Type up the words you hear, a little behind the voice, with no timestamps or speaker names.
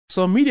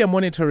So Media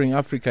Monitoring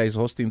Africa is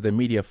hosting the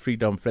Media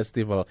Freedom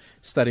Festival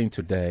starting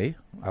today.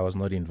 I was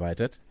not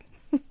invited.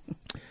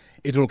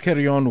 It will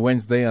carry on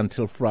Wednesday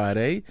until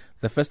Friday.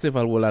 The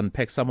festival will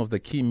unpack some of the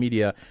key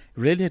media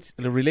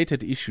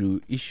related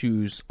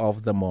issues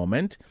of the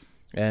moment.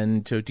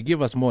 And to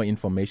give us more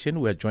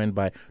information, we're joined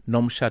by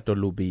Nomshado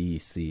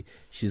Lubisi.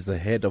 She's the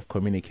head of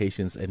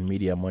communications and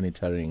media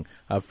monitoring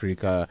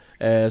Africa.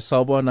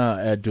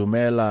 Sawubona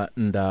Dumela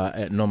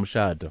nda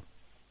Nomshado.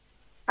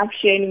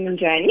 Avuxeni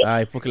minjhani?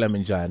 Hayi fukile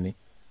minjhani?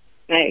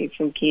 Hayi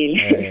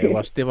fukile.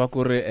 Wa swi tiva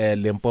ku ri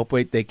Limpopo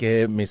yi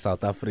teke Miss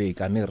South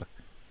Africa ni ri?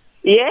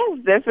 Yes,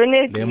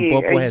 definitely.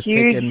 Limpopo has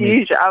taken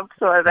huge up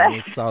for that.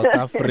 Miss South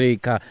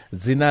Africa.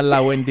 Dzina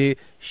lawe ndi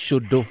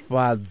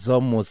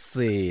Shudufadzo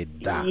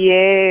Museda.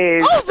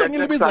 Yes. Oh, so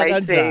ngilibiza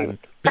kanjani?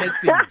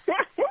 Blessings.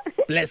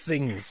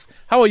 Blessings.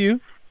 How are you?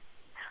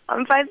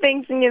 I'm fine,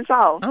 thanks, and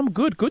yourself? I'm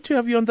good. Good to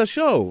have you on the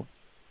show.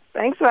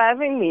 Thanks for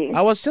having me.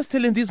 I was just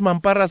telling these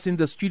mamparas in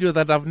the studio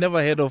that I've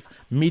never heard of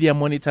Media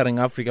Monitoring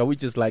Africa,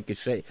 which is like a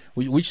shame.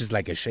 Which is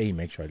like a shame,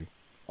 actually,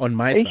 on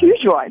my side. A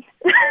huge one.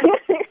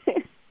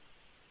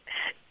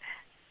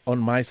 On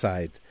my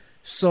side.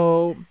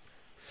 So,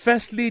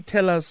 firstly,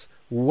 tell us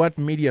what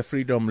media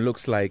freedom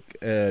looks like,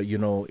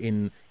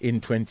 in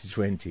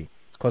 2020,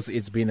 because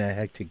it's been a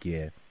hectic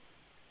year.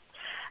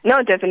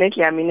 No,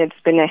 definitely. I mean, it's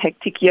been a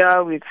hectic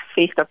year. We've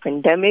faced a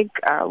pandemic.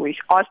 We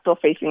are still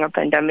facing a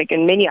pandemic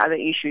and many other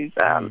issues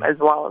as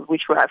well,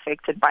 which were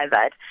affected by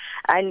that.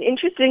 And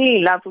interestingly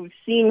enough, we've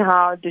seen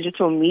how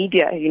digital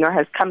media,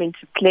 has come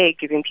into play,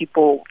 giving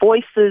people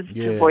voices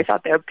to voice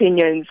out their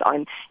opinions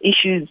on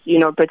issues,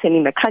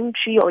 pertaining the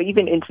country or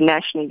even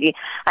internationally,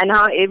 and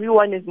how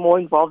everyone is more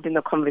involved in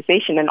the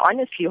conversation and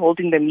honestly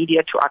holding the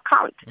media to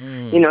account.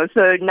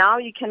 So now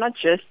you cannot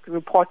just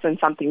report on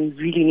something. You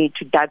really need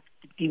to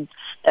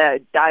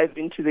dive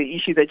into the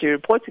issue that you're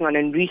reporting on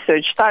and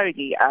research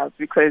thoroughly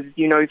because,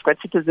 we've got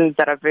citizens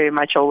that are very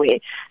much aware.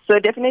 So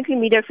definitely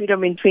media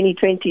freedom in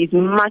 2020 is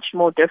much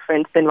more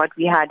different than what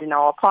we had in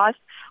our past,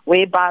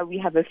 whereby we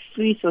have a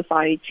free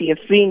society, a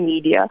free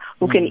media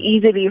who can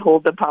easily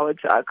hold the power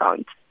to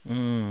account.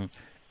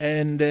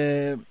 And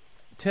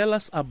tell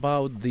us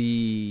about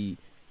the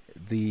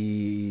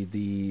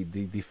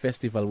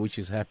festival which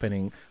is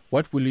happening.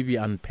 What will you be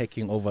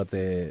unpacking over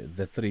the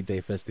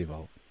 3-day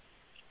festival?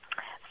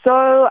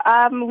 So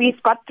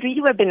we've got 3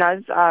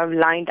 webinars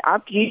lined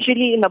up.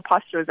 Usually in the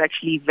past it was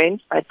actually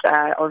events, but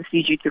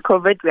obviously due to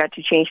COVID we had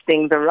to change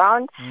things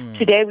around.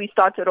 Today we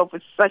started off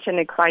with such an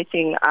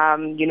exciting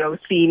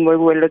theme where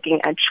we were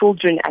looking at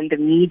children and the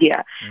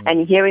media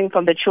and hearing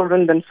from the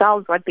children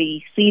themselves what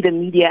they see the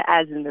media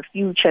as in the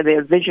future,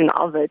 their vision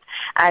of it.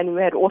 And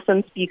we had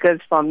awesome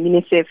speakers from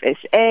UNICEF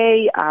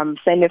SA,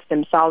 SENEF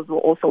themselves were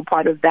also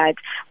part of that.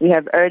 We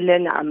have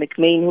Erlen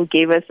McMahon who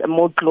gave us a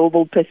more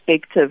global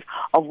perspective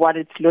of what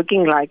it's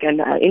looking like.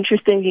 And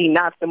interestingly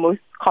enough, the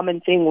most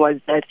common thing was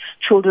that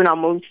children are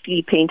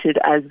mostly painted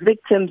as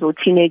victims or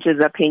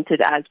teenagers are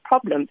painted as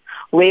problems,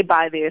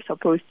 whereby they are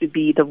supposed to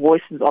be the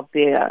voices of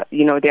their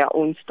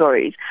own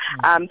stories.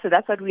 So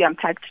that's what we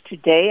unpacked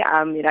today.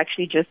 It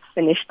actually just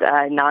finished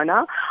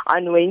now.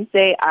 On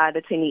Wednesday,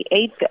 the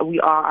 28th, we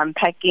are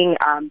unpacking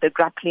the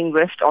grappling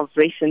rift of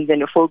race and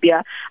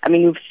xenophobia. I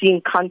mean, we've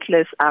seen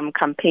countless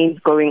campaigns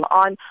going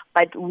on,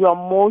 but we are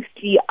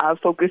mostly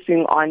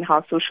focusing on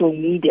how social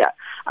media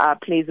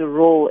plays a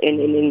role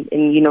in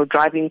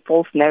driving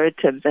false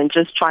narratives and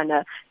just trying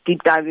to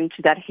deep dive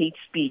into that hate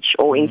speech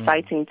or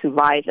inciting to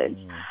violence.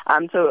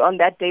 So on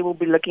that day, we'll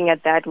be looking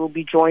at that. We'll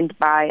be joined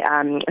by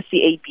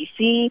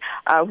CABC,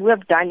 who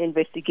have done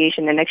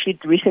investigation and actually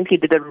recently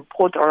did a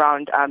report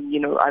around,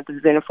 the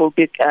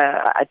xenophobic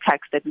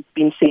attacks that we've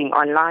been seeing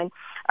online.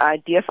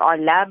 DFR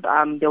Lab,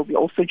 they'll be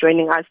also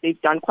joining us.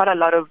 They've done quite a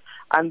lot of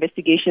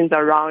investigations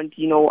around,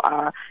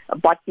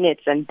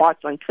 botnets and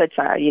bots on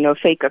Twitter,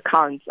 fake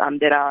accounts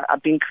that are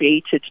being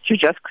created to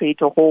just create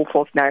a whole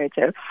false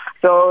narrative.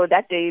 So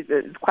that day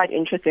is quite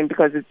interesting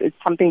because it's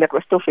something that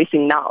we're still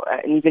facing now,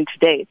 and even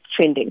today it's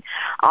trending.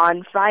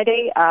 On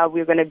Friday,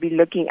 we're going to be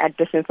looking at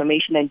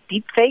disinformation and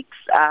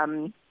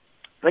deepfakes.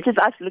 Which is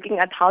us looking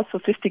at how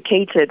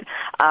sophisticated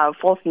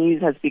false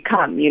news has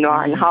become,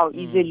 and how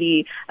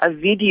easily a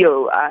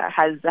video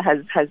has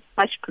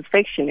such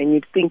perfection, and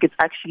you'd think it's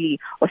actually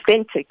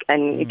authentic,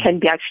 and it can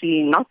be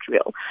actually not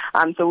real.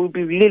 So we'll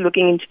be really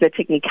looking into the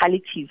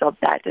technicalities of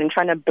that and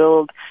trying to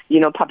build,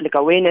 public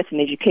awareness and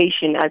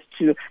education as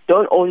to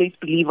don't always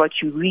believe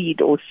what you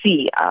read or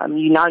see.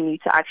 You now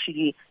need to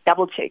actually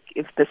double check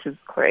if this is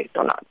correct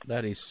or not.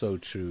 That is so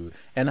true.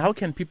 And how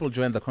can people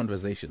join the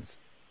conversations?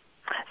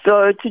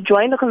 So to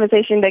join the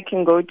conversation, they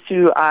can go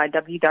to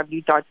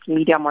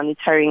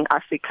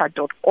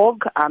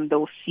www.mediamonitoringafrica.org.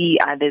 They'll see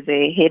there's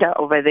a header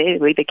over there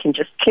where they can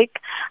just click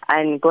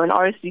and go and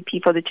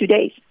RSVP for the 2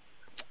 days.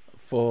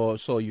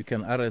 So you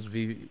can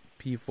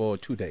RSVP for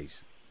 2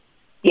 days?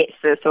 Yes,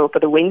 so for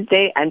the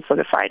Wednesday and for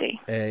the Friday.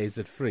 Is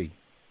it free?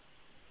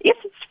 Yes,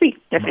 it's free,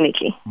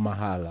 definitely.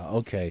 Mahala,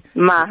 okay.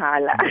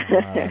 Mahala.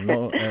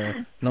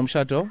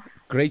 Nomshado,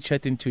 great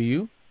chatting to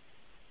you.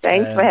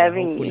 Thanks for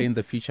having me. Hopefully in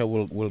the future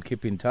we'll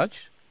keep in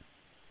touch.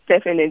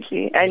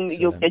 Definitely. And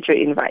you'll get your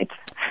invite.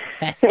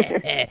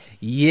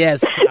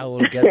 Yes, I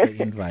will get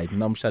the invite.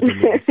 Nomshado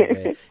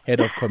Lubisi,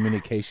 Head of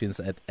Communications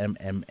at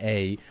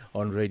MMA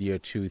on Radio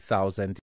 2000.